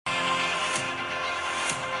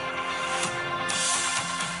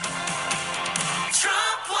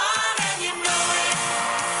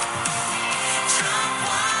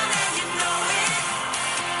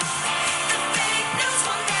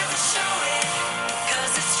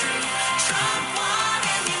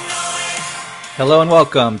Hello and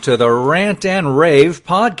welcome to the Rant and Rave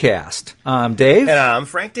podcast. I'm Dave. And I'm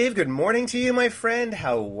Frank. Dave, good morning to you, my friend.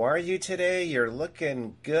 How are you today? You're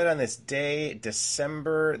looking good on this day,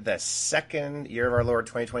 December the 2nd, year of our Lord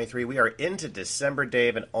 2023. We are into December,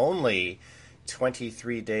 Dave, and only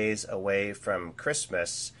 23 days away from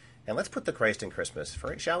Christmas. And let's put the Christ in Christmas,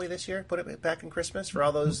 shall we, this year? Put it back in Christmas for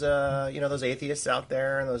all those, those atheists out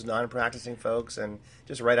there and those non-practicing folks, and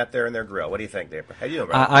just right up there in their grill. What do you think, Dave? How you doing,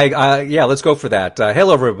 brother? Yeah, let's go for that.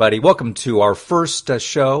 Hello, everybody. Welcome to our first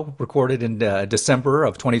show recorded in December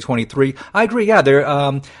of 2023. I agree. Yeah,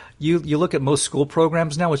 there. You look at most school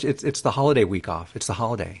programs now. It's the holiday week off. It's the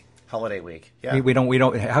holiday. Holiday week. Yeah. We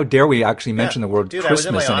don't. How dare we actually mention the word Dude, Christmas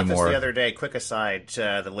anymore? I was in my anymore? office the other day. Quick aside,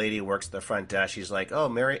 the lady who works at the front desk. She's like, "Oh,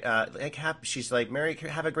 Merry, she's like, Merry,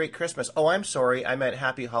 have a great Christmas." Oh, I'm sorry, I meant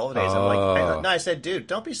Happy Holidays. I'm like, no, I said, dude,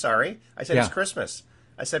 don't be sorry. I said it's Christmas.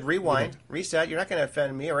 I said, rewind, reset. You're not going to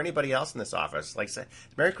offend me or anybody else in this office. Like, say,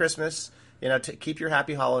 Merry Christmas. Keep your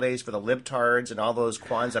Happy Holidays for the libtards and all those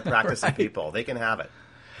Kwanzaa practicing people. They can have it.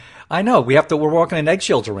 I know we're walking in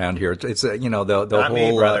eggshells around here. It's the Not whole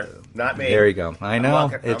me, brother. Not me. There you go. I know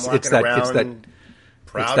It's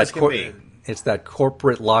that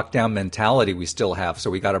corporate lockdown mentality we still have. So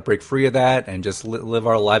we got to break free of that and just live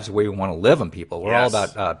our lives the way we want to live them. People, we're all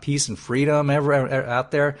about peace and freedom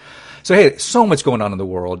out there. So hey, so much going on in the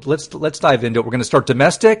world. Let's dive into it. We're going to start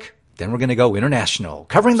domestic, then we're going to go international,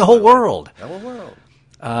 covering the whole world. The whole world.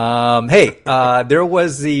 There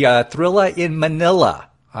was the Thrilla in Manila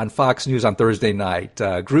on Fox News on Thursday night.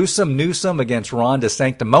 Gruesome Newsom against Ron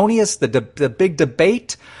DeSanctimonious, the big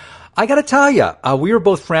debate. I got to tell you, we were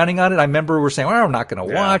both frowning on it. I remember we were saying, well, I'm not going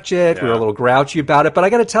to watch it. Yeah. We were a little grouchy about it. But I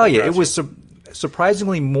got to tell you, it was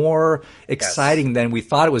surprisingly more exciting than we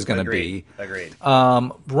thought it was going to be. Agreed.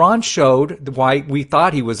 Ron showed why we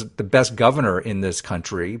thought he was the best governor in this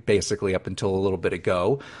country, basically up until a little bit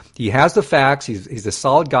ago. He has the facts. He's a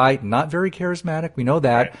solid guy, not very charismatic. We know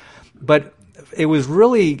that. Right. But it was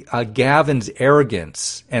really Gavin's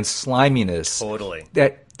arrogance and sliminess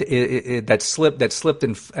that slipped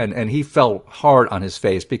and he fell hard on his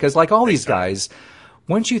face, because like all these guys,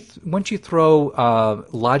 once you throw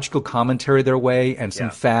logical commentary their way and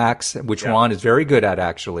some facts, which Ron is very good at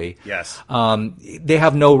actually, they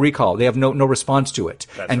have no recall, they have no response to it.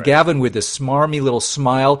 That's right. Gavin with this smarmy little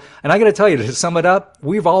smile, and I got to tell you, to sum it up,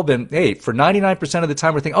 we've all been for 99% of the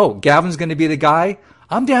time we're thinking, oh, Gavin's going to be the guy.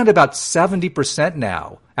 I'm down to about 70%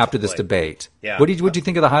 now after this debate. Yeah. What did you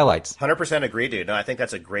think of the highlights? 100% agree, dude. No, I think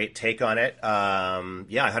that's a great take on it.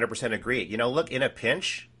 100% agree. Look, in a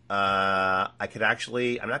pinch, I could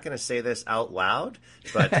actually, I'm not going to say this out loud,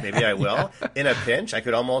 but maybe I will. In a pinch, I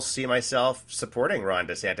could almost see myself supporting Ron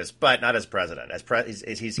DeSantis, but not as president.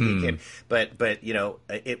 He came. But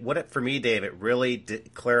for me, Dave, it really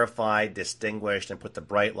clarified, distinguished, and put the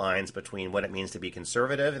bright lines between what it means to be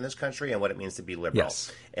conservative in this country and what it means to be liberal.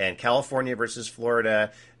 Yes. And California versus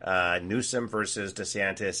Florida, Newsom versus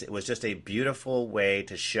DeSantis, it was just a beautiful way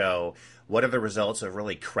to show what are the results of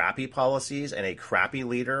really crappy policies and a crappy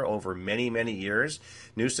leader over many, many years.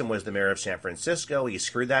 Newsom was the mayor of San Francisco. He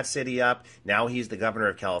screwed that city up. Now he's the governor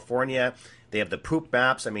of California. They have the poop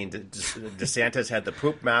maps. I mean, DeSantis had the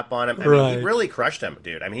poop map on him. I mean, he really crushed him,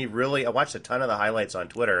 dude. I mean, I watched a ton of the highlights on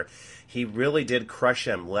Twitter. He really did crush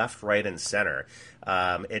him left, right, and center.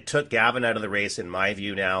 It took Gavin out of the race, in my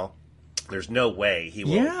view now. There's no way he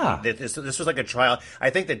will. Yeah. This was like a trial.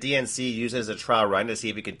 I think the DNC uses a trial run to see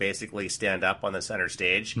if he could basically stand up on the center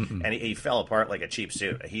stage, and he fell apart like a cheap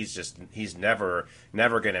suit. He's never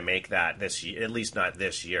going to make that this year, at least not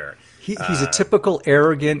this year. He's a typical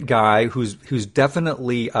arrogant guy who's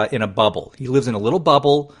definitely in a bubble. He lives in a little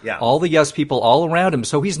bubble. Yeah. All the yes people all around him,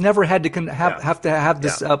 so he's never had to have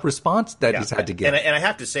this response that he's had to give. And I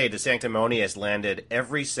have to say, DeSanctimonious landed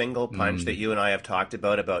every single punch that you and I have talked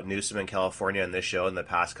about Newsom and California in this show in the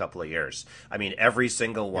past couple of years. I mean, every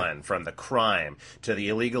single one, from the crime to the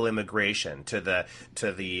illegal immigration to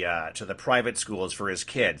the private schools for his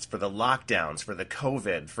kids, for the lockdowns, for the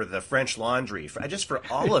COVID, for the French laundry, for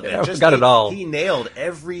all of it. Got it all. He nailed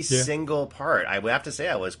every single part. I would have to say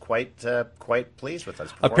I was quite pleased with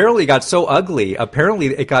his performance. Apparently, it got so ugly. Apparently,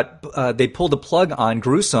 they pulled the plug on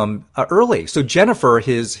Gruesome early. So Jennifer,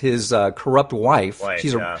 his corrupt wife, that's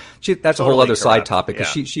totally a whole other side topic because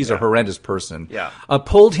she's a horrendous person. Yeah.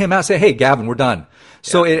 Pulled him out, said, "Hey, Gavin, we're done."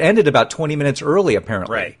 So it ended about 20 minutes early,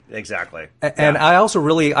 apparently. Right, exactly. And I also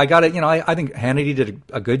really, I got it, I think Hannity did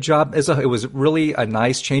a good job. It was really a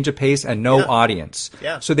nice change of pace and no audience.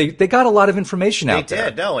 Yeah. So they got a lot of information out there. They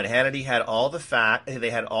did, no, and Hannity had all the they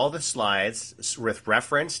had all the slides with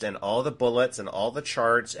referenced and all the bullets and all the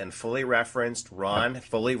charts and fully referenced,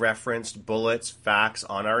 fully referenced bullets, facts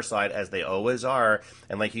on our side, as they always are.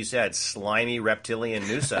 And like you said, slimy reptilian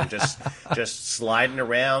Newsom just sliding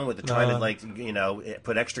around with trying to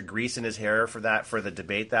put extra grease in his hair for the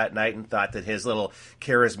debate that night, and thought that his little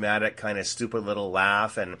charismatic kind of stupid little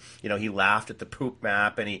laugh, and he laughed at the poop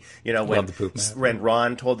map, and he when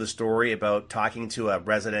Ron told the story about talking to a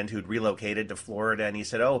resident who'd relocated to Florida, and he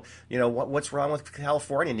said, what's wrong with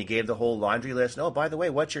California, and he gave the whole laundry list. Oh, by the way,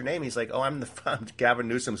 what's your name? He's like, I'm Gavin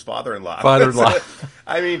Newsom's father-in-law.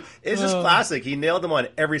 I mean, it's just classic. He nailed them on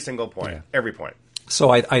every single point, every point. So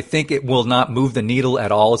I think it will not move the needle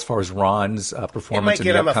at all as far as Ron's performance. It might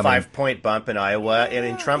give him a 5-point bump in Iowa,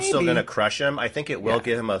 and Trump's still going to crush him. I think it will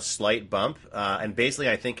give him a slight bump. And basically,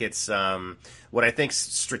 I think it's what I think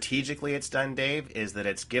strategically it's done, Dave, is that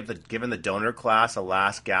it's given the donor class a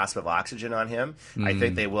last gasp of oxygen on him. I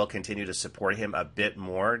think they will continue to support him a bit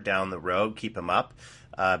more down the road, keep him up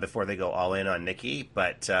before they go all in on Nikki.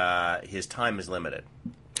 But his time is limited.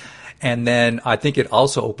 And then I think it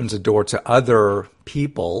also opens a door to other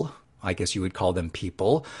people, I guess you would call them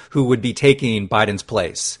people, who would be taking Biden's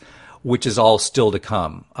place, which is all still to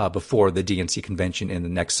come before the DNC convention in the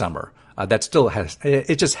next summer. That still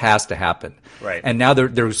it just has to happen. Right. And now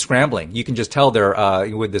they're scrambling. You can just tell they're,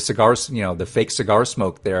 with the cigars, the fake cigar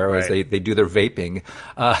smoke there as they do their vaping.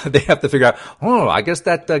 They have to figure out, I guess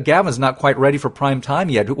that Gavin's not quite ready for prime time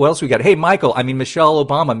yet. What else we got? Hey, Michelle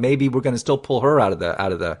Obama, maybe we're going to still pull her out of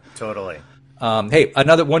the. Totally. Hey,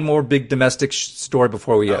 one more big domestic story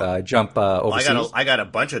before we jump overseas. I got a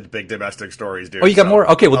bunch of big domestic stories, dude. Oh, you got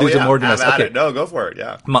more? Okay, we'll do some more domestic. Okay. No, go for it.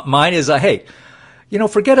 Yeah. Mine is, hey,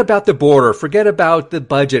 forget about the border, forget about the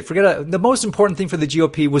budget, the most important thing for the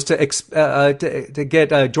GOP was to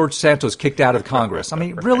get George Santos kicked out of Congress. I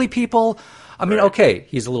mean, really, people? I mean, okay,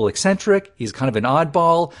 he's a little eccentric, he's kind of an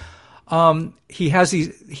oddball. He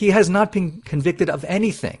has not been convicted of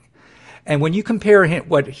anything. And when you compare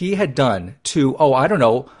what he had done to,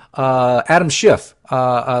 Adam Schiff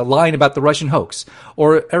lying about the Russian hoax,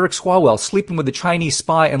 or Eric Swalwell sleeping with a Chinese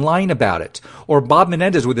spy and lying about it, or Bob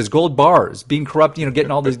Menendez with his gold bars being corrupt,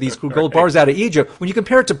 getting all these gold bars out of Egypt. When you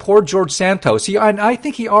compare it to poor George Santos, I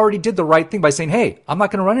think he already did the right thing by saying, "Hey, I'm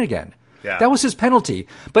not going to run it again." Yeah. That was his penalty.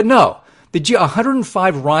 But no. The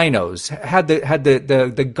 105 rhinos had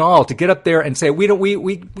the gall to get up there and say, we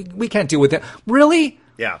can't deal with it. Really?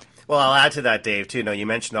 Yeah. Well, I'll add to that, Dave, too. No, you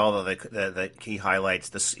mentioned all of the key highlights.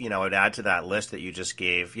 This, I would add to that list that you just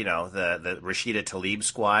gave, the Rashida Tlaib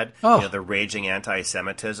squad, the raging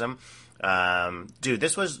anti-Semitism. Dude,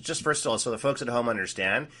 this was just first of all, so the folks at home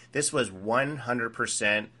understand, this was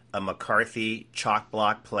 100% a McCarthy chalk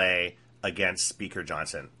block play against Speaker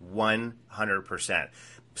Johnson. 100%.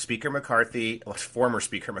 Former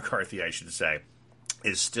Speaker McCarthy, I should say,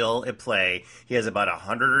 is still at play. He has about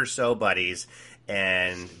 100 or so buddies.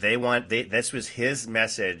 And this was his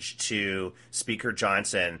message to Speaker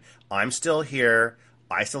Johnson. I'm still here.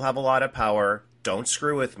 I still have a lot of power. Don't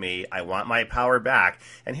screw with me. I want my power back.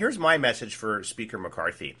 And here's my message for Speaker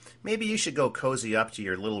McCarthy. Maybe you should go cozy up to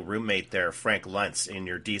your little roommate there, Frank Luntz, in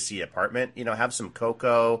your D.C. apartment. Have some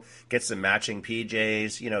cocoa, get some matching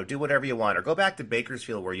PJs, do whatever you want. Or go back to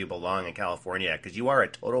Bakersfield where you belong in California, because you are a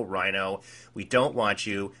total rhino. We don't want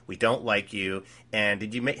you. We don't like you. And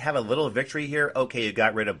did you have a little victory here? Okay, you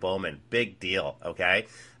got rid of Bowman. Big deal, okay?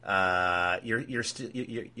 Your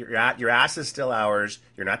ass is still ours.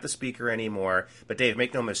 You're not the speaker anymore. But Dave,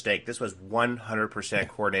 make no mistake, this was 100%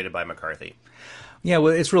 coordinated by McCarthy. Yeah,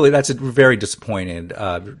 well, that's very disappointing.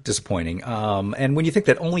 And when you think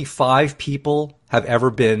that only 5 people have ever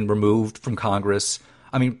been removed from Congress,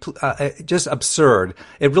 I mean, just absurd.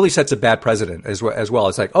 It really sets a bad precedent as well.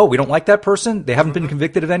 It's like, we don't like that person. They haven't been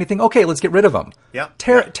convicted of anything. Okay, let's get rid of them. Yeah.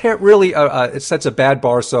 Really, it sets a bad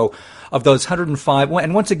bar. So of those 105,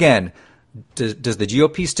 and once again, does the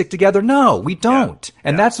GOP stick together? No, we don't.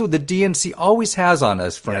 And that's what the DNC always has on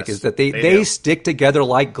us, Frank, is that they stick together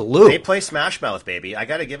like glue. They play Smash Mouth, baby. I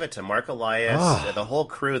got to give it to Mark Elias, the whole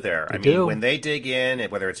crew there. When they dig in,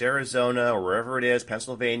 whether it's Arizona or wherever it is,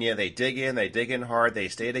 Pennsylvania, they dig in hard, they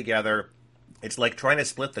stay together. It's like trying to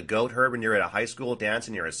split the goat herd when you're at a high school dance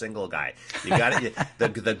and you're a single guy. You got it.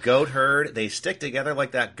 The goat herd, they stick together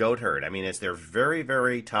like that goat herd. I mean, they're very,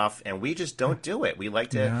 very tough, and we just don't do it. We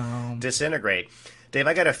like to disintegrate. Dave,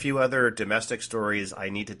 I got a few other domestic stories I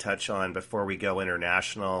need to touch on before we go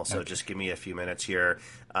international, so just give me a few minutes here.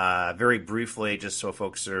 Very briefly, just so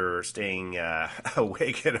folks are staying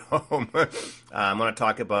awake at home, I'm going to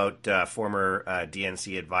talk about former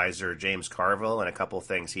DNC advisor James Carville and a couple of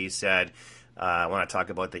things he said. I want to talk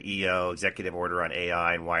about the EO, Executive Order on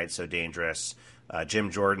AI, and why it's so dangerous.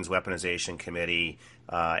 Jim Jordan's Weaponization Committee,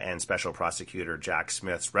 and Special Prosecutor Jack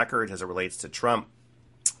Smith's record as it relates to Trump.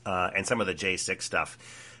 And some of the J6 stuff,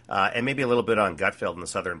 and maybe a little bit on Gutfeld and the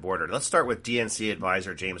southern border. Let's start with DNC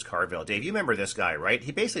advisor James Carville. Dave, you remember this guy, right?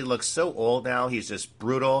 He basically looks so old now. He's just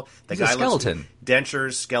brutal. He's a skeleton.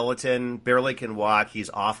 Dentures, skeleton, barely can walk. He's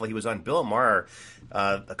awful. He was on Bill Maher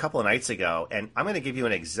a couple of nights ago, and I'm going to give you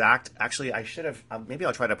an exact. Actually, I should have. Maybe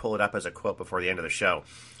I'll try to pull it up as a quote before the end of the show.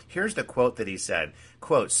 Here's the quote that he said,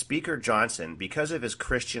 quote, "Speaker Johnson, because of his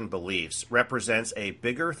Christian beliefs, represents a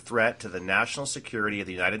bigger threat to the national security of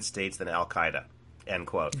the United States than Al-Qaeda," end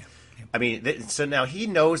quote. Yeah. I mean, so now he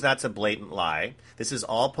knows that's a blatant lie. This is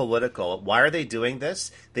all political. Why are they doing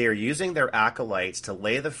this? They are using their acolytes to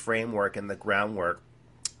lay the framework and the groundwork.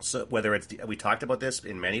 So whether it's, we talked about this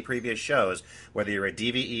in many previous shows, whether you're a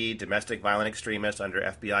DVE, domestic violent extremist under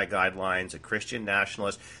FBI guidelines, a Christian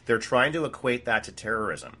nationalist, they're trying to equate that to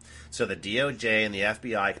terrorism. So the DOJ and the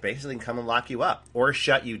FBI basically come and lock you up or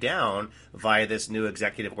shut you down via this new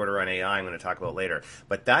executive order on AI I'm going to talk about later.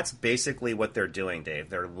 But that's basically what they're doing, Dave.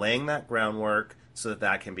 They're laying that groundwork so that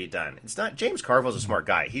that can be done. It's not, James Carville's a smart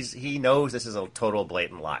guy. He knows this is a total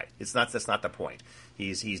blatant lie. That's not the point.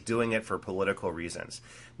 He's doing it for political reasons.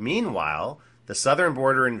 Meanwhile, the southern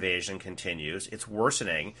border invasion continues. It's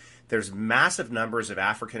worsening. There's massive numbers of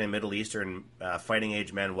African and Middle Eastern fighting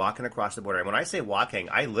age men walking across the border. And when I say walking,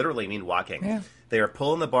 I literally mean walking. Yeah. They are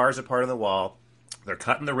pulling the bars apart on the wall. They're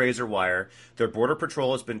cutting the razor wire. Their border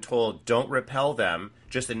patrol has been told, don't repel them,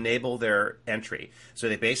 just enable their entry. So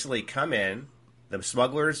they basically come in. The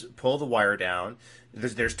smugglers pull the wire down.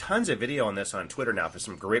 There's tons of video on this on Twitter now for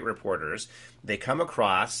some great reporters. They come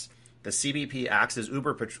across, the CBP acts as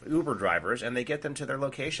Uber drivers, and they get them to their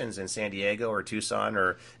locations in San Diego or Tucson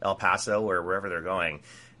or El Paso or wherever they're going.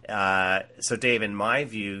 So, Dave, in my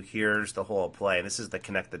view, here's the whole play. This is the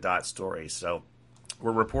connect the dots story. So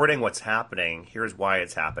we're reporting what's happening. Here's why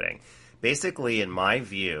it's happening. Basically, in my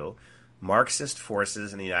view, Marxist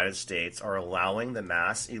forces in the United States are allowing the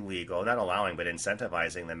mass illegal, not allowing, but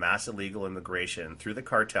incentivizing the mass illegal immigration through the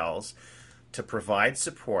cartels to provide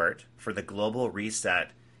support for the global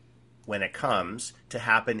reset when it comes to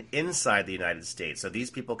happen inside the United States. So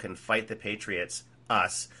these people can fight the patriots,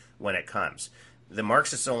 us, when it comes. The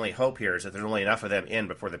Marxists' only hope here is that there's only enough of them in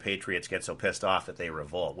before the patriots get so pissed off that they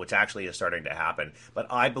revolt, which actually is starting to happen. But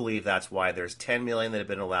I believe that's why there's 10 million that have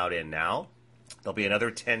been allowed in now. There'll be another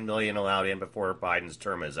 10 million allowed in before Biden's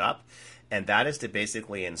term is up. And that is to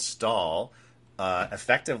basically install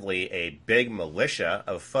effectively a big militia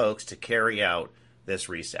of folks to carry out this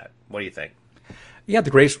reset. What do you think? Yeah, the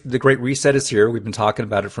great reset is here. We've been talking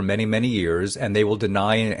about it for many, many years, and they will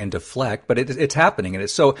deny and deflect, but it's happening. And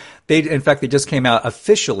in fact, they just came out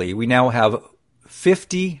officially. We now have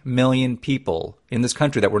 50 million people in this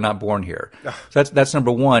country that were not born here. So that's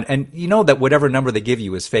number one. And you know that whatever number they give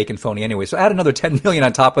you is fake and phony anyway. So add another 10 million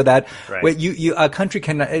on top of that. Right. Wait, a country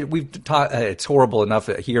cannot, we've taught, it's horrible enough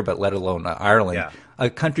here, but let alone Ireland. Yeah. A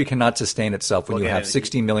country cannot sustain itself when you have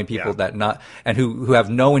 16 million people who have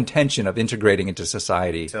no intention of integrating into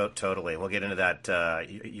society. Totally. We'll get into that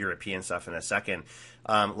European stuff in a second.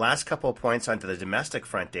 Last couple of points onto the domestic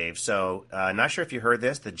front, Dave. So not sure if you heard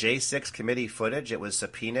this, the J6 committee footage, it was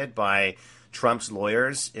subpoenaed by Trump's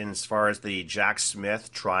lawyers in as far as the Jack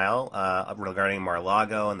Smith trial regarding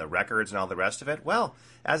Mar-a-Lago and the records and all the rest of it. Well,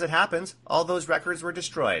 as it happens, all those records were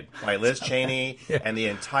destroyed by Liz Cheney and the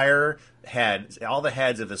entire all the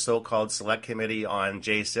heads of the so-called select committee on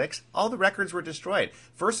J6, all the records were destroyed.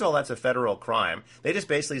 First of all, that's a federal crime. They just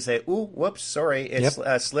basically say, ooh, whoops, sorry, it's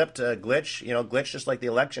slipped, glitch, glitch just like the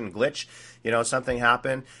election glitch, something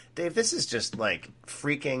happened. Dave, this is just like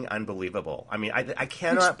freaking unbelievable. I mean, I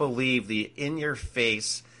cannot believe the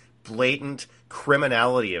in-your-face, blatant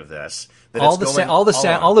criminality of this. All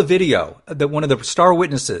the video that one of the star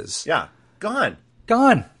witnesses. Yeah, gone.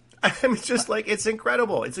 I mean, it's just like, it's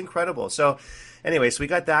incredible. It's incredible. So anyway, so we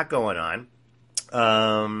got that going on.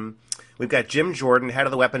 We've got Jim Jordan, head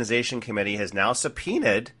of the Weaponization Committee, has now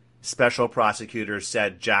subpoenaed special prosecutors,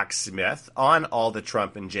 said Jack Smith, on all the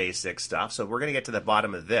Trump and J6 stuff. So we're going to get to the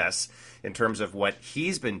bottom of this in terms of what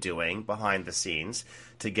he's been doing behind the scenes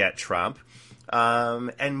to get Trump.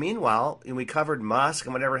 And meanwhile, we covered Musk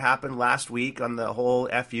and whatever happened last week on the whole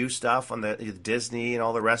FU stuff on the Disney and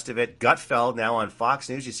all the rest of it. Gutfeld now on Fox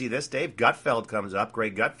News. You see this, Dave? Gutfeld comes up.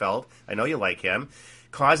 Greg Gutfeld. I know you like him.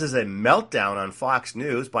 Causes a meltdown on Fox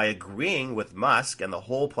News by agreeing with Musk and the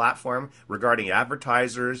whole platform regarding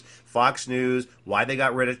advertisers, Fox News, why they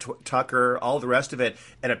got rid of Tucker, all the rest of it.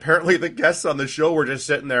 And apparently the guests on the show were just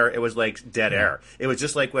sitting there. It was like dead air. It was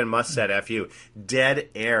just like when Musk said F you. Dead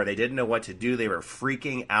air. They didn't know what to do. They were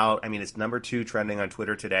freaking out. I mean, it's number 2 trending on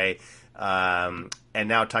Twitter today. And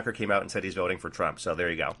now Tucker came out and said he's voting for Trump. So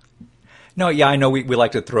there you go. No, yeah, I know we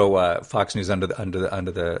like to throw Fox News under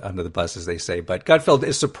the bus, as they say, but Gutfeld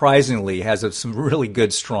is surprisingly has some really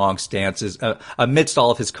good, strong stances amidst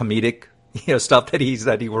all of his comedic stuff that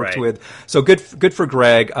he works with. So good for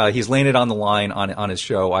Greg. He's laying it on the line on his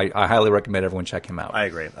show. I highly recommend everyone check him out. I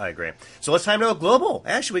agree. So let's time to go global.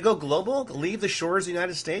 Should we go global? Leave the shores of the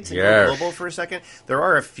United States and go global for a second? There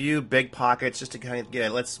are a few big pockets just to kind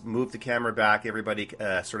of let's move the camera back. Everybody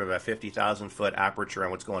sort of a 50,000-foot aperture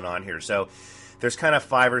on what's going on here. So there's kind of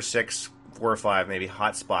 4 or 5 maybe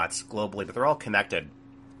hot spots globally, but they're all connected.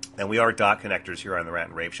 And we are dot connectors here on the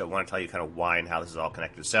Rant and Rave Show. I want to tell you kind of why and how this is all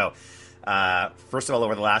connected. So first of all,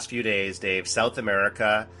 over the last few days, Dave, South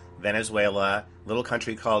America, Venezuela, little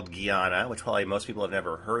country called Guyana, which probably most people have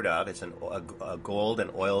never heard of. It's a gold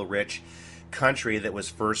and oil-rich country that was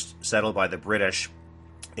first settled by the British.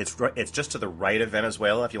 It's just to the right of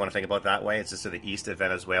Venezuela, if you want to think about it that way. It's just to the east of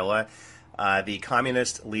Venezuela. The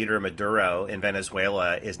communist leader Maduro in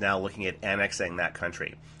Venezuela is now looking at annexing that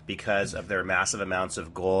country because of their massive amounts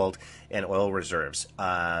of gold and oil reserves.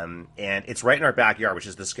 And it's right in our backyard, which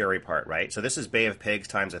is the scary part, right? So this is Bay of Pigs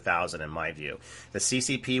times 1,000 in my view. The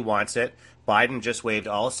CCP wants it. Biden just waived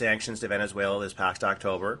all sanctions to Venezuela this past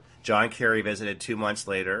October. John Kerry visited 2 months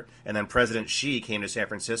later. And then President Xi came to San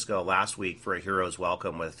Francisco last week for a hero's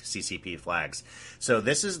welcome with CCP flags. So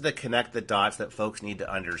this is the connect the dots that folks need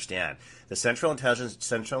to understand. The Central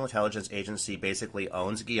Intelligence Agency basically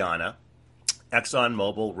owns Guyana.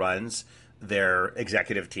 ExxonMobil runs their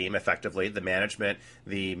executive team, effectively, the management,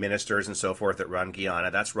 the ministers and so forth that run Guyana.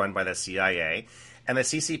 That's run by the CIA. And the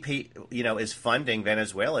CCP, is funding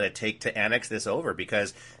Venezuela to annex this over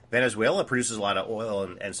because Venezuela produces a lot of oil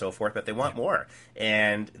and so forth, but they want more.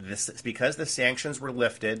 And this because the sanctions were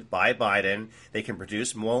lifted by Biden, they can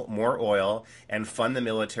produce more oil and fund the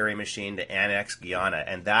military machine to annex Guyana.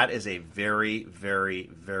 And that is a very, very,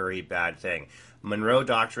 very bad thing. Monroe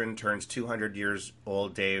Doctrine turns 200 years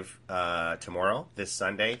old, Dave, tomorrow, this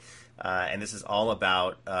Sunday. And this is all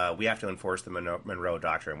about we have to enforce the Monroe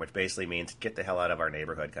Doctrine, which basically means get the hell out of our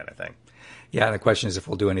neighborhood kind of thing. Yeah, the question is if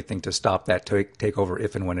we'll do anything to stop that takeover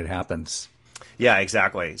if and when it happens. Yeah,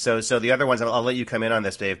 exactly. So the other ones, I'll let you come in on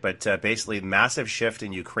this, Dave, but basically massive shift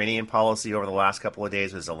in Ukrainian policy over the last couple of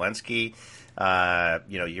days with Zelensky. I'll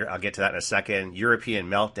get to that in a second. European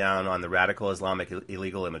meltdown on the radical Islamic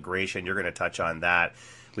illegal immigration. You're going to touch on that.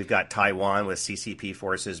 We've got Taiwan with CCP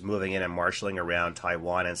forces moving in and marshaling around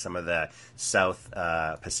Taiwan and some of the South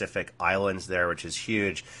Pacific islands there, which is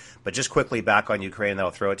huge. But just quickly back on Ukraine, then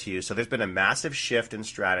I'll throw it to you. So there's been a massive shift in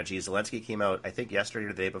strategy. Zelensky came out, I think yesterday or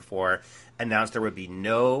the day before, announced there would be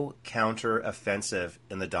no counter-offensive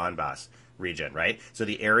in the Donbass region, right? So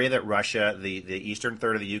the area that Russia, the eastern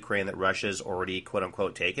third of the Ukraine that Russia's already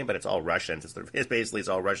quote-unquote taken, but it's all Russians. It's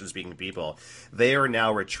all Russian-speaking people. They are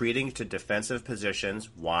now retreating to defensive positions.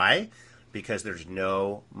 Why? Because there's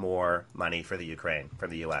no more money for the Ukraine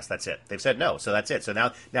from the U.S. That's it. They've said no, so that's it. So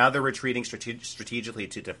now they're retreating strategically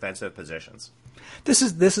to defensive positions. This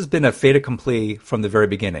has been a fait accompli from the very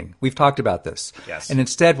beginning. We've talked about this. Yes. And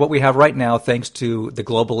instead, what we have right now, thanks to the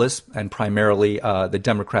globalists and primarily the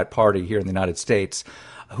Democrat Party here in the United States,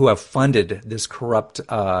 who have funded this corrupt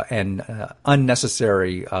and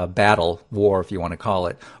unnecessary war, if you want to call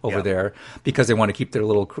it, over there, because they want to keep their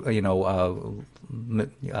little,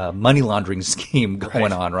 money laundering scheme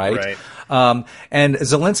going on, right? And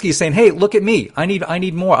Zelensky is saying, "Hey, look at me! I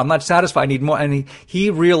need more. I'm not satisfied. I need more." And he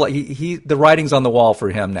the writing's on the wall for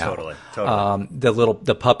him now. Totally.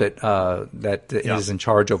 The puppet that is in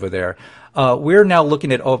charge over there. We're now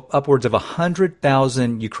looking at upwards of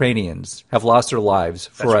 100,000 Ukrainians have lost their lives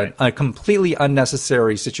for a completely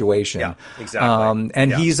unnecessary situation. Yeah,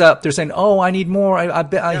 exactly. He's up there saying, "Oh, I need more."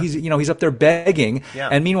 He's up there begging. Yeah.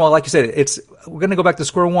 And meanwhile, like you said, we're going to go back to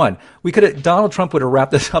square one. Donald Trump would have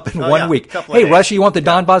wrapped this up in 1 week. Hey, Russia, you want the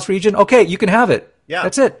Donbass region? Okay, you can have it. Yeah,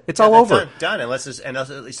 that's it. It's all over. Done.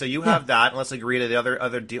 So you have that, and let's agree to the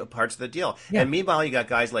other parts of the deal. Yeah. And meanwhile, you got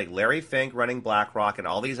guys like Larry Fink running BlackRock and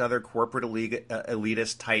all these other corporate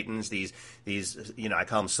elitist titans. These I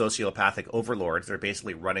call them sociopathic overlords. They're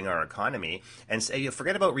basically running our economy. And say,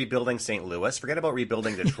 forget about rebuilding St. Louis. Forget about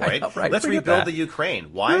rebuilding Detroit. Right. Let's rebuild the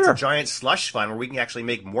Ukraine. Why? It's a giant slush fund where we can actually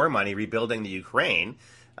make more money rebuilding the Ukraine.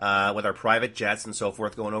 With our private jets and so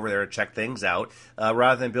forth, going over there to check things out,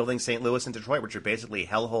 rather than building St. Louis and Detroit, which are basically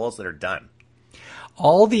hellholes that are done.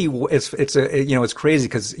 It's crazy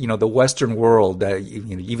because the Western world,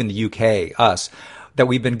 even the UK, us, that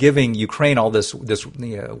we've been giving Ukraine all this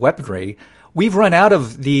weaponry. We've run out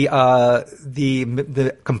of the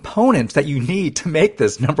components that you need to make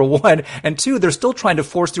this, number one. And two, they're still trying to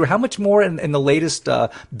force through how much more in the latest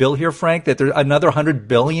bill here, Frank, that there's another $100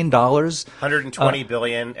 billion? $120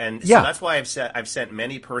 billion. And so that's why I've sent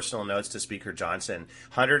many personal notes to Speaker Johnson.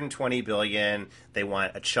 $120 billion. They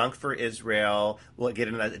want a chunk for Israel. We'll get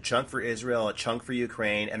a chunk for Israel, a chunk for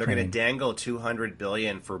Ukraine, and they're going to dangle $200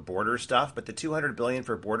 billion for border stuff. But the $200 billion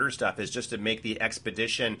for border stuff is just to make the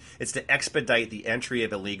expedition. It's to expedite the entry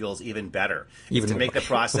of illegals even better. To make the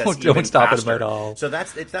process even stop faster. It at all. So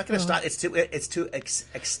it's not going to stop. It's to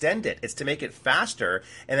extend it. It's to make it faster.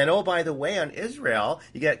 And then, oh, by the way, on Israel,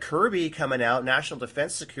 you got Kirby coming out, National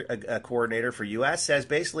Defense Coordinator for U.S. says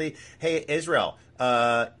basically, hey, Israel,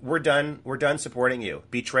 we're done supporting you.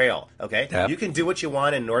 Betrayal. Okay? Yep. You can do what you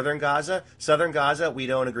want in northern Gaza. Southern Gaza, we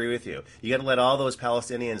don't agree with you. You got to let all those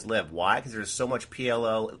Palestinians live. Why? Because there's so much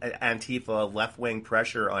PLO, Antifa, left-wing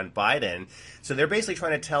pressure on Biden. So they're basically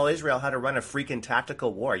trying to tell Israel how to run a freaking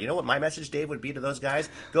tactical war. You know what my message, Dave, would be to those guys?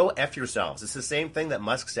 Go F yourselves. It's the same thing that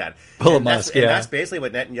Musk said. And that's basically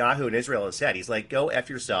what Netanyahu and Israel have said. He's like, go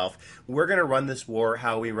F yourself. We're going to run this war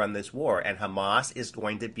how we run this war. And Hamas is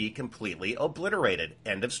going to be completely obliterated.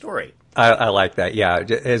 End of story. I like that. Yeah,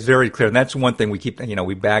 it's very clear. And that's one thing we keep,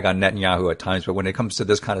 we bag on Netanyahu at times, but when it comes to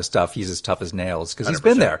this kind of stuff, he's as tough as nails because he's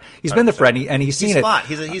been there. He's 100%. Been there, Fred, and he's seen it.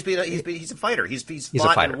 He's a fighter. He's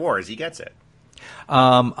fought in wars. He gets it.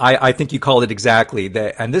 I think you called it exactly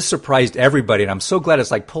that, and this surprised everybody. And I'm so glad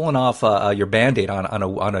it's like pulling off your Band-Aid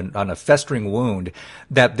on a festering wound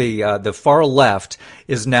that the far left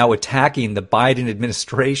is now attacking the Biden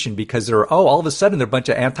administration because all of a sudden they're a bunch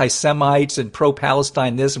of anti-Semites and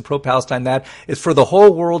pro-Palestine this and pro-Palestine that. It's for the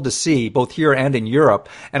whole world to see, both here and in Europe.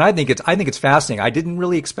 And I think it's fascinating. I didn't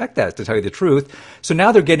really expect that, to tell you the truth. So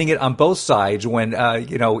now they're getting it on both sides. When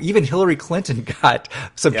even Hillary Clinton got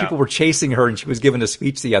some people were chasing her and she was giving a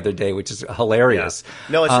speech the other day, which is hilarious.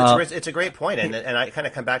 Yeah. No, it's a great point, and I kind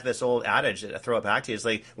of come back to this old adage. I throw it back to you. It's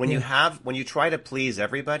like when you try to please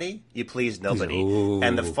everybody, you please nobody,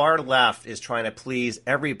 and the far left is trying to please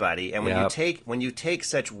everybody. And when you take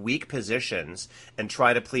such weak positions and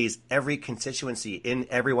try to please every constituency in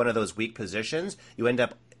every one of those weak positions, you end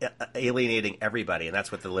up alienating everybody, and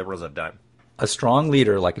that's what the liberals have done. A strong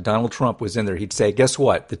leader like Donald Trump was in there. He'd say, "Guess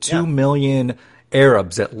what? The 2 million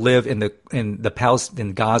Arabs that live in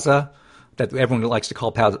Gaza, that everyone likes to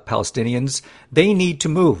call Palestinians, they need to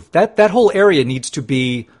move. That whole area needs to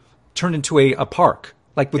be turned into a park,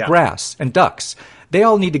 like with grass and ducks. They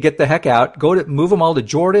all need to get the heck out. Move them all to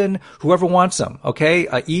Jordan, whoever wants them. Okay,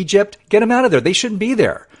 Egypt, get them out of there. They shouldn't be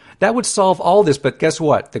there." That would solve all this, but guess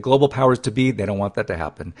what? The global powers to be, they don't want that to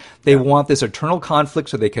happen. They want this eternal conflict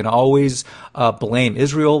so they can always blame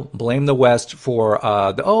Israel, blame the West for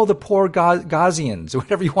the poor Gazians, or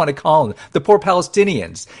whatever you want to call them, the poor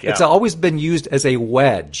Palestinians. Yeah. It's always been used as a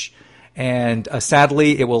wedge. And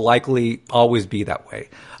sadly, it will likely always be that way.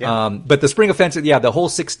 Yeah. But the spring offensive, the whole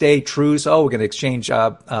 6-day truce, we're going to exchange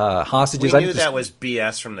hostages. We knew that was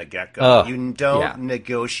BS from the get-go. You don't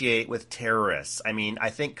negotiate with terrorists. I mean, I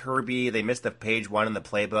think Kirby, they missed the page 1 in the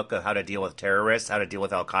playbook of how to deal with terrorists, how to deal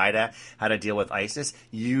with Al-Qaeda, how to deal with ISIS.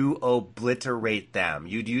 You obliterate them.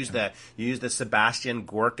 You'd use the Sebastian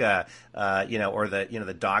Gorka, or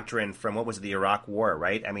the doctrine from, what was it, the Iraq War,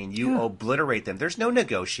 right? I mean, you obliterate them. There's no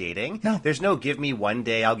negotiating. No. There's no give me 1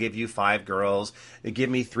 day, I'll give you 5 girls. Give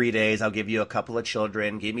me 3 days, I'll give you a couple of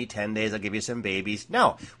children. Give me 10 days, I'll give you some babies.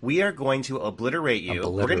 No, we are going to obliterate you.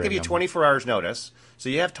 We're going to give you 24 hours notice, so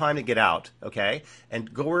you have time to get out, okay,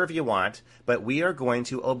 and go wherever you want. But we are going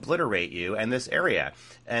to obliterate you and this area.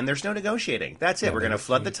 And there's no negotiating. That's it. Yeah, we're going to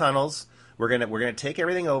flood the tunnels. We're gonna take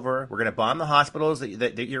everything over. We're gonna bomb the hospitals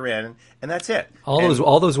that you're in, and that's it.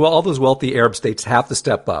 All those wealthy Arab states have to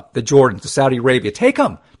step up. The Jordans, the Saudi Arabia, take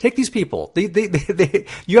them. Take these people.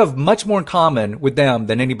 You have much more in common with them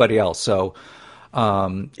than anybody else. So,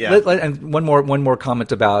 and one more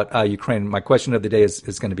comment about Ukraine. My question of the day is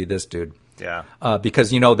going to be this, dude. Yeah.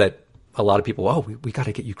 Because you know that a lot of people, we got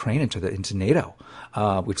to get Ukraine into NATO,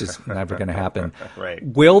 which is never going to happen. Right.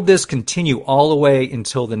 Will this continue all the way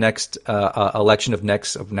until the next election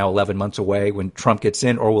of now 11 months away when Trump gets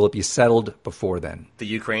in, or will it be settled before then? The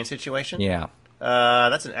Ukraine situation? Yeah.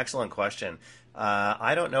 That's an excellent question.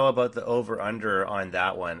 I don't know about the over-under on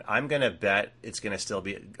that one. I'm going to bet it's going to still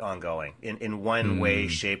be ongoing in one way,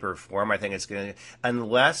 shape, or form. I think it's going to,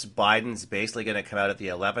 unless Biden's basically going to come out at the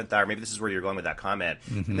 11th hour. Maybe this is where you're going with that comment.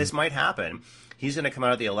 This might happen. He's going to come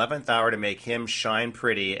out at the 11th hour to make him shine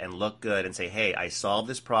pretty and look good and say, hey, I solved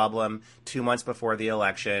this problem 2 months before the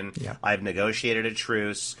election. Yeah. I've negotiated a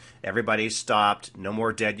truce. Everybody stopped. No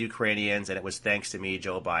more dead Ukrainians. And it was thanks to me,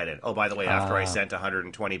 Joe Biden. Oh, by the way, after I sent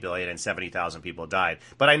 $120 billion and 70,000 people died.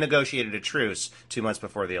 But I negotiated a truce 2 months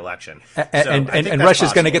before the election. And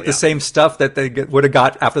Russia's going to get the same stuff that they would have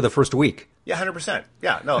got after the first week. Yeah, 100%.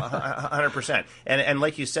 Yeah, no, 100%. And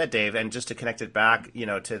like you said, Dave, and just to connect it back,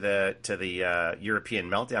 to the European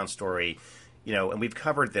meltdown story, and we've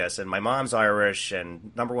covered this. And my mom's Irish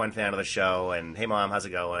and number one fan of the show. And hey, Mom, how's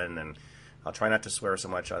it going? And I'll try not to swear so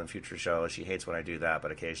much on future shows. She hates when I do that,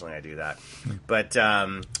 but occasionally I do that. But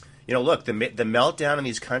look, the meltdown in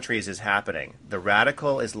these countries is happening. The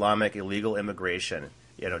radical Islamic illegal immigration.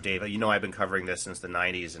 Dave, I've been covering this since the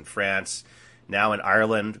 90s in France. Now in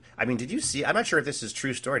Ireland. I mean, did you see? I'm not sure if this is a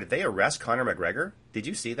true story. Did they arrest Conor McGregor? Did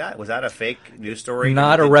you see that? Was that a fake news story?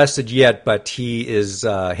 Not arrested yet, but he is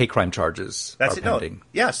hate crime charges that's are pending. No.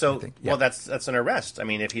 Yeah, so yeah. Well, that's an arrest. I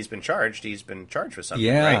mean, if he's been charged with something.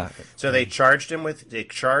 Yeah. Right? So they charged Conor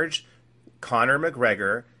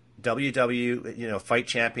McGregor, fight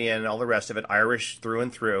champion, all the rest of it, Irish through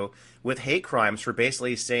and through, with hate crimes for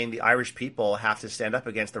basically saying the Irish people have to stand up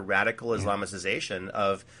against the radical Islamicization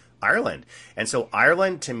of Ireland. And so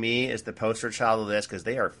Ireland, to me, is the poster child of this because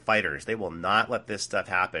they are fighters. They will not let this stuff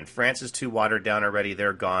happen. France is too watered down already.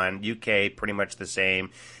 They're gone. UK, pretty much the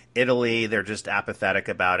same. Italy, they're just apathetic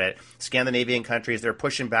about it. Scandinavian countries, they're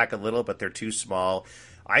pushing back a little, but they're too small.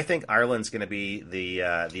 I think Ireland's going to be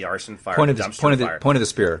the arson fire, point of the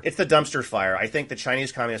spear. It's the dumpster fire. I think the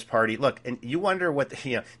Chinese Communist Party. Look, and you wonder what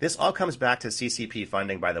this all comes back to CCP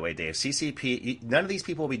funding. By the way, Dave, CCP. None of these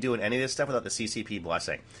people will be doing any of this stuff without the CCP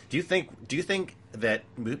blessing. Do you think that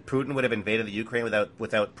Putin would have invaded the Ukraine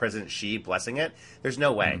without President Xi blessing it? There's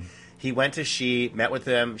no way. He went to Xi, met with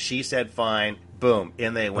him. Xi said fine. Boom,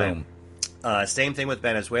 in they went. Boom. Same thing with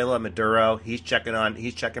Venezuela, Maduro. He's checking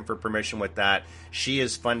for permission with that. She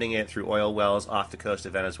is funding it through oil wells off the coast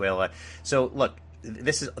of Venezuela. So look,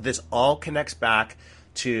 this all connects back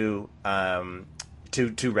to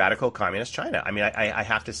radical communist China. I mean, I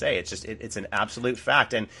have to say, it's an absolute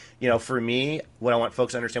fact. And for me, what I want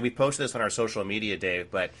folks to understand, we posted this on our social media, Dave,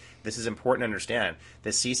 but this is important to understand.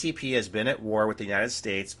 The CCP has been at war with the United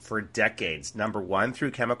States for decades. Number one,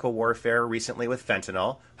 through chemical warfare, recently with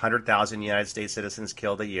fentanyl, 100,000 United States citizens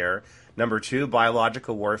killed a year. Number two,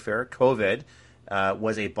 biological warfare. COVID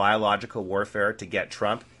was a biological warfare to get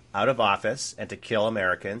Trump out of office and to kill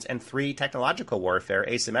Americans. And three, technological warfare,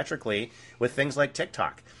 asymmetrically, with things like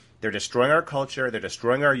TikTok. They're destroying our culture, they're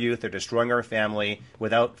destroying our youth, they're destroying our family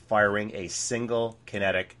without firing a single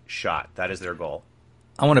kinetic shot. That is their goal.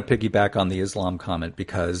 I want to piggyback on the Islam comment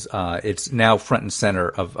because it's now front and center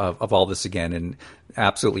of all this again, and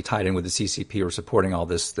absolutely tied in with the CCP or supporting all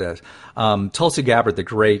this. Tulsi Gabbard, the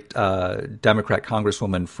great Democrat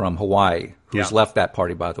congresswoman from Hawaii, who's left that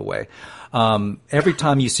party, by the way. Every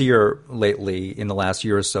time you see her lately in the last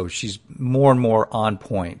year or so, she's more and more on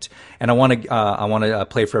point. And I want to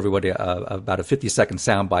play for everybody about a 50-second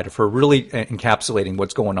soundbite of her really encapsulating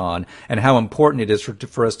what's going on and how important it is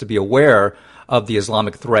for us to be aware of the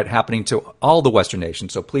Islamic threat happening to all the Western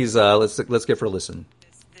nations. So please, let's give her a listen.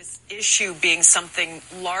 This issue being something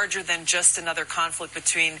larger than just another conflict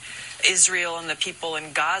between Israel and the people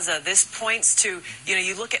in Gaza, this points to,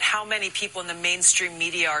 you look at how many people in the mainstream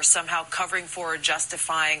media are somehow covering for or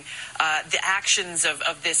justifying the actions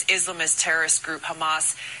of this Islamist terrorist group,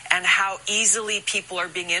 Hamas, and how easily people are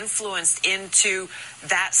being influenced into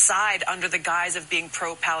that side under the guise of being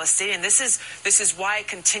pro-Palestinian. This is why I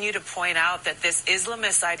continue to point out that this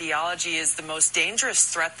Islamist ideology is the most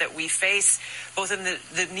dangerous threat that we face, both in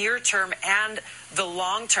the near term and the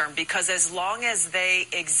long term, because as long as they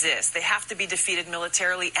exist, they have to be defeated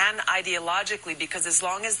militarily and ideologically, because as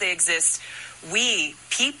long as they exist, we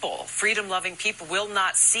people, freedom-loving people, will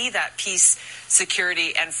not see that peace,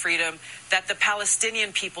 security, and freedom that the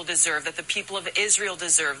Palestinian people deserve, that the people of Israel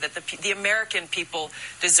deserve, that the American people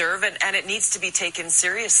deserve, and it needs to be taken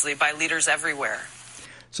seriously by leaders everywhere.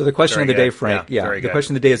 So the question of the day, Frank, the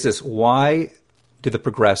question of the day is this: why do the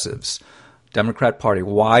progressives Democrat Party,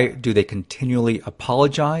 why do they continually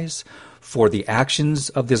apologize for the actions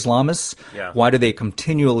of the Islamists? Yeah. Why do they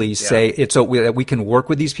continually say it's so we can work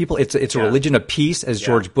with these people? It's a religion of peace, as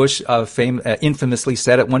George Bush infamously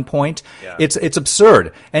said at one point. Yeah. It's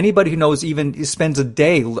absurd. Anybody who knows even spends a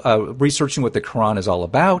day researching what the Quran is all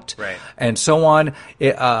about, right, and so on.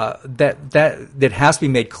 That has to be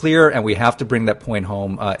made clear, and we have to bring that point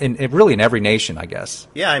home. Really in every nation, I guess.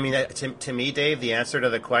 Yeah, I mean, to me, Dave, the answer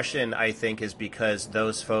to the question, I think, is because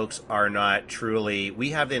those folks are not truly.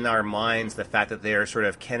 We have in our minds the fact that they are sort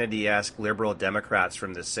of Kennedy-esque liberal Democrats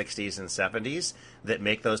from the 60s and 70s that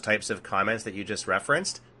make those types of comments that you just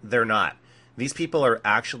referenced. They're not. These people are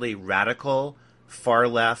actually radical,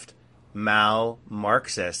 far-left, Mao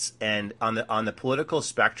Marxists, and on the political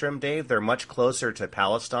spectrum, Dave, they're much closer to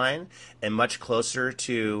Palestine and much closer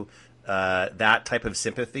to that type of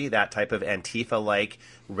sympathy, that type of Antifa-like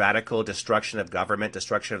radical destruction of government,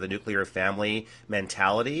 destruction of the nuclear family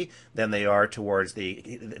mentality than they are closer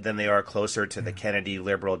to the Kennedy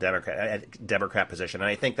liberal Democrat position. And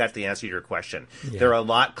I think that's the answer to your question. Yeah. They're a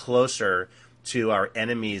lot closer to our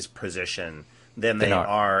enemy's position than they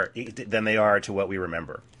are to what we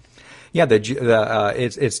remember. Yeah,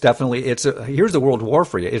 it's definitely here's the world war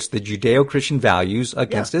for you. It's the Judeo-Christian values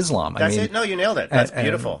against Islam. That's it. No, you nailed it. That's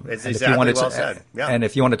beautiful. It's exactly well said. Yeah. And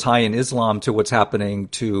if you want to tie in Islam to what's happening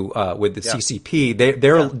with the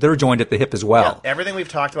CCP, they're joined at the hip as well. Yeah. Everything we've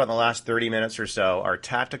talked about in the last 30 minutes or so are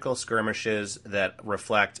tactical skirmishes that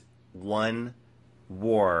reflect one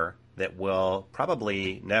war that will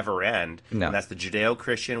probably never end, and that's the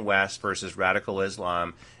Judeo-Christian West versus radical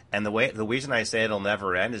Islam. And the reason I say it'll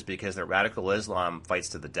never end is because that radical Islam fights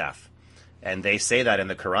to the death. And they say that in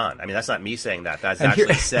the Quran. I mean, that's not me saying that. That's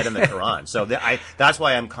actually said in the Quran. So that's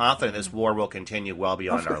why I'm confident this war will continue well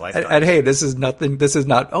beyond our lifetime. And hey, this is nothing. This is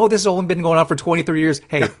not, this has only been going on for 20, 30 years.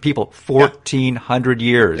 Hey, people, 1,400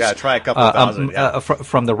 years. Yeah, try a couple of thousand.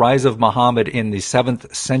 From the rise of Muhammad in the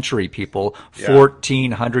 7th century, people,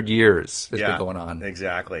 1,400 years has been going on.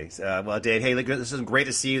 Exactly. Well, Dave, hey, this is great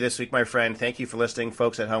to see you this week, my friend. Thank you for listening.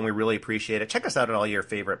 Folks at home, we really appreciate it. Check us out on all your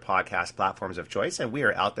favorite podcast platforms of choice, and we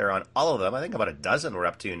are out there on all of them. I think about a dozen we're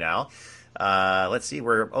up to now. Let's see,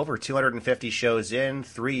 we're over 250 shows in,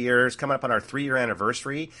 3 years, coming up on our 3-year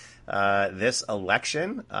anniversary this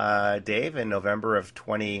election, Dave, in November of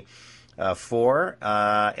 2024.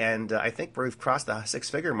 And I think we've crossed the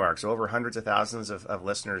 6-figure mark, so over hundreds of thousands of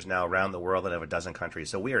listeners now around the world in over a dozen countries.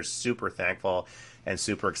 So we are super thankful and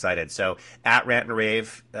super excited. So at Rant and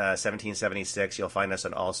Rave 1776, you'll find us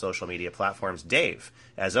on all social media platforms. Dave,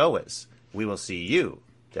 as always, we will see you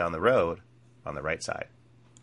down the road on the right side.